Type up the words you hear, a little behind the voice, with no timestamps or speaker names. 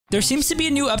There seems to be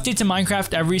a new update to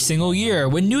Minecraft every single year,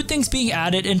 with new things being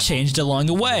added and changed along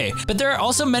the way. But there are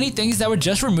also many things that were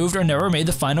just removed or never made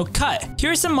the final cut.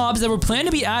 Here are some mobs that were planned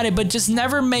to be added but just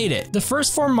never made it. The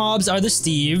first 4 mobs are the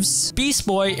Steves, Beast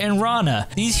Boy, and Rana.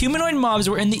 These humanoid mobs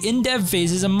were in the in-dev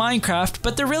phases of Minecraft,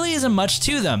 but there really isn't much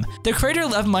to them. The creator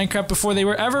left Minecraft before they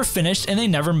were ever finished and they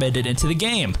never made it into the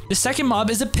game. The second mob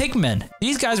is a Pigman.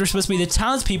 These guys were supposed to be the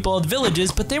townspeople of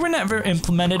villages, but they were never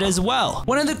implemented as well.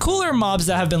 One of the cooler mobs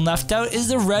that have been left out is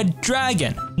the Red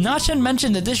Dragon. Notch had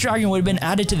mentioned that this dragon would have been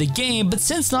added to the game, but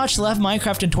since Notch left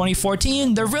Minecraft in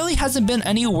 2014, there really hasn't been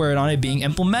any word on it being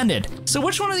implemented. So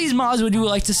which one of these mobs would you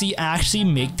like to see actually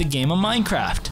make the game of Minecraft?